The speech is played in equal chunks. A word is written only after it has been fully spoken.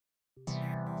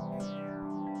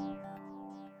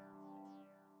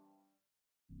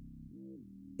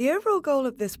The overall goal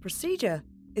of this procedure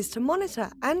is to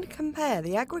monitor and compare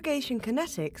the aggregation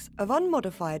kinetics of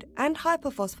unmodified and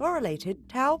hyperphosphorylated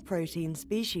tau protein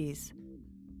species.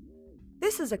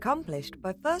 This is accomplished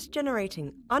by first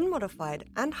generating unmodified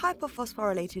and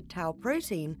hyperphosphorylated tau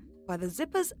protein by the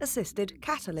zippers-assisted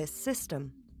catalyst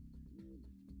system.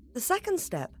 The second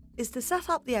step is to set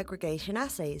up the aggregation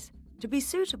assays to be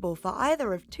suitable for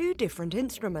either of two different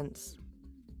instruments.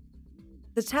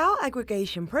 The tau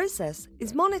aggregation process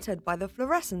is monitored by the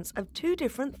fluorescence of two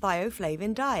different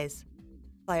thioflavin dyes,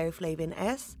 thioflavin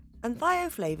S and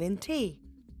thioflavin T.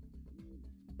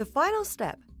 The final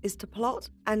step is to plot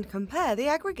and compare the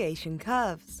aggregation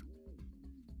curves.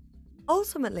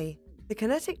 Ultimately, the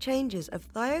kinetic changes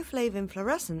of thioflavin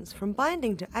fluorescence from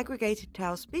binding to aggregated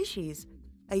tau species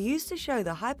are used to show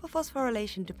the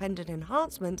hyperphosphorylation-dependent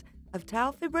enhancement of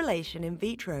tau fibrillation in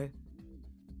vitro.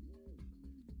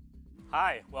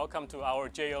 Hi, welcome to our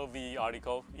JoVE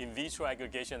article, In Vitro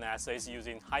Aggregation Assays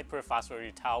using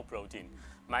Hyperphosphorylated Tau Protein.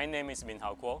 My name is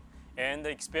Min-Hao, and the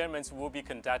experiments will be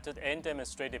conducted and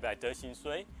demonstrated by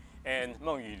Dexin and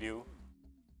Mengyu.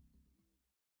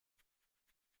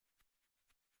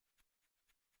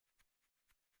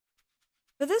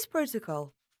 For this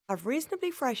protocol, have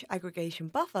reasonably fresh aggregation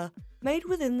buffer made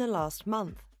within the last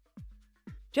month.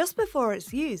 Just before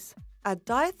its use, add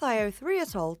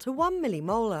dithiothiazole to 1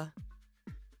 millimolar.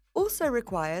 Also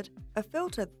required, a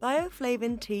filtered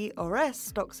thioflavin T or S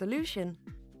stock solution,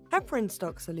 heparin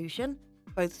stock solution,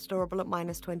 both storable at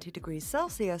 -20 degrees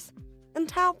Celsius, and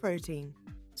tau protein,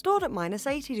 stored at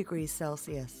 -80 degrees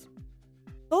Celsius.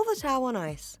 Thaw the tau on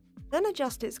ice, then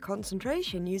adjust its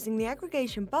concentration using the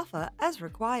aggregation buffer as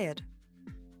required.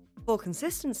 For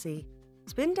consistency,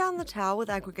 spin down the tau with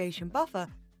aggregation buffer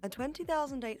at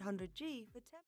 20,800 G for 10